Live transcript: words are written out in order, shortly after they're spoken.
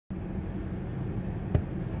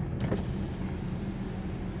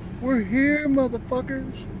We're here,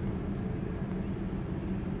 motherfuckers.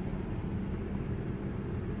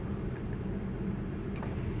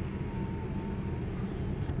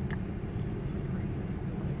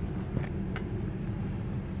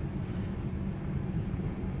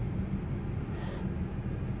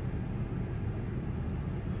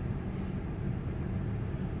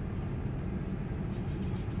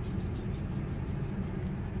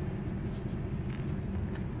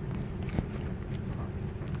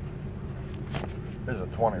 There's a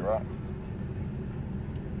 20, right?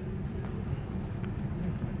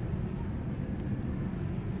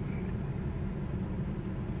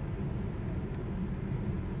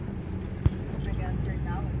 I got $3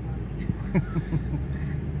 on me.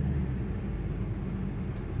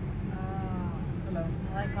 Oh, Hello.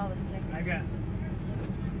 I like all the stickers. I got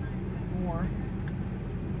more.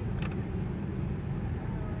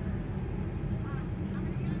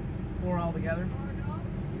 Four altogether.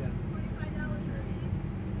 Yeah.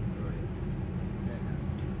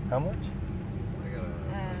 How much? I got a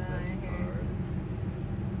here. card.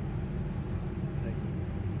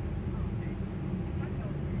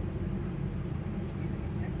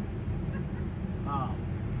 Oh.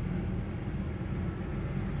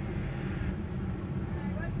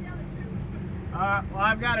 Well,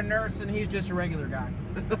 I've got a nurse and he's just a regular guy.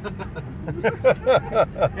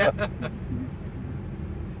 Yeah.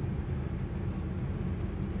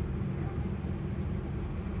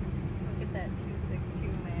 Look at that 262,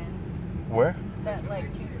 man. Where? That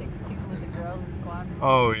like 262 with the girl in the squadron.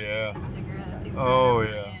 Oh, yeah. Sticker that's even Oh, right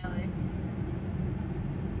up yeah. my alley.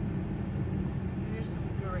 There's some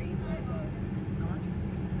great logos.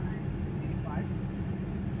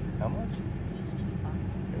 How much?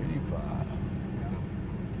 85.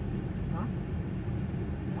 Huh?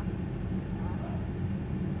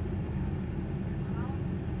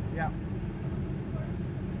 Yeah.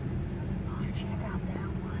 Oh, check out that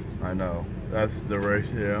one. I know. That's the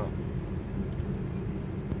ratio.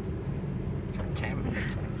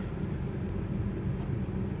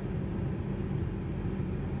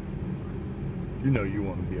 You know you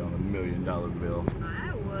want to be on $1 million bill.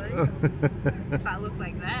 I would. If I look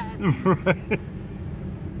like that. Right.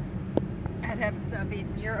 I'd have to stop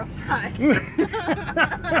eating Euro fries.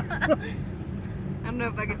 I don't know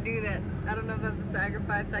if I could do that. I don't know if that's a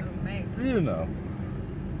sacrifice I can make. You know.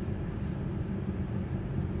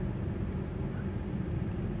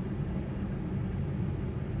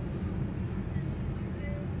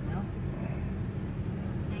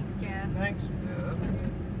 Thanks, Jeff. Thanks. Yeah.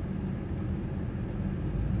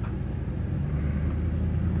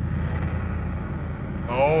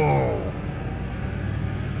 Oh.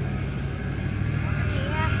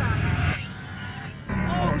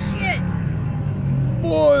 Oh shit!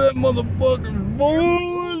 Boy, that motherfucker's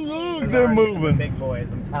boys. Look, they're moving. Big boys,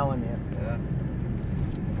 I'm telling you. Yeah.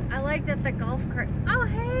 I like that the golf cart. Oh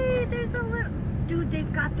hey, there's a little. Dude,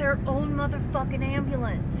 they've got their own motherfucking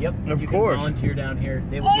ambulance. Yep. Of you course. Can volunteer down here.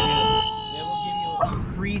 They will give you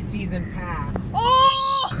a free season pass.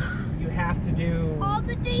 Oh! You have to do. All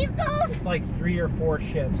the diesels! It's like 3 or 4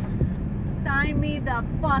 shifts, Sign me the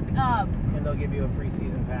fuck up. and they'll give you a free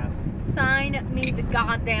season pass. Sign me the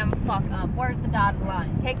goddamn fuck up. Where's the dotted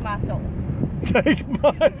line? Take my soul. Take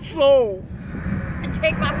my soul. And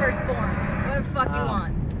take my firstborn. What the fuck you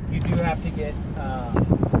want? You do have to get. You do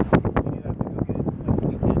have to go get like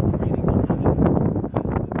weekend training on how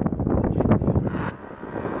to.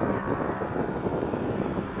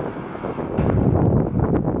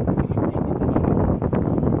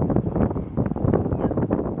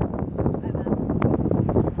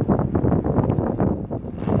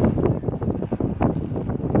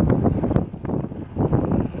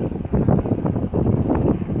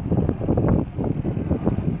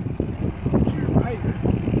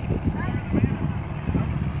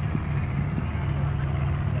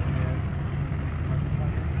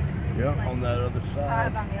 Yeah, on that other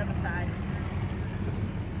Five side. on the other side.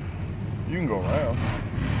 You can go around.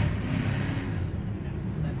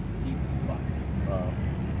 That's deep as fuck.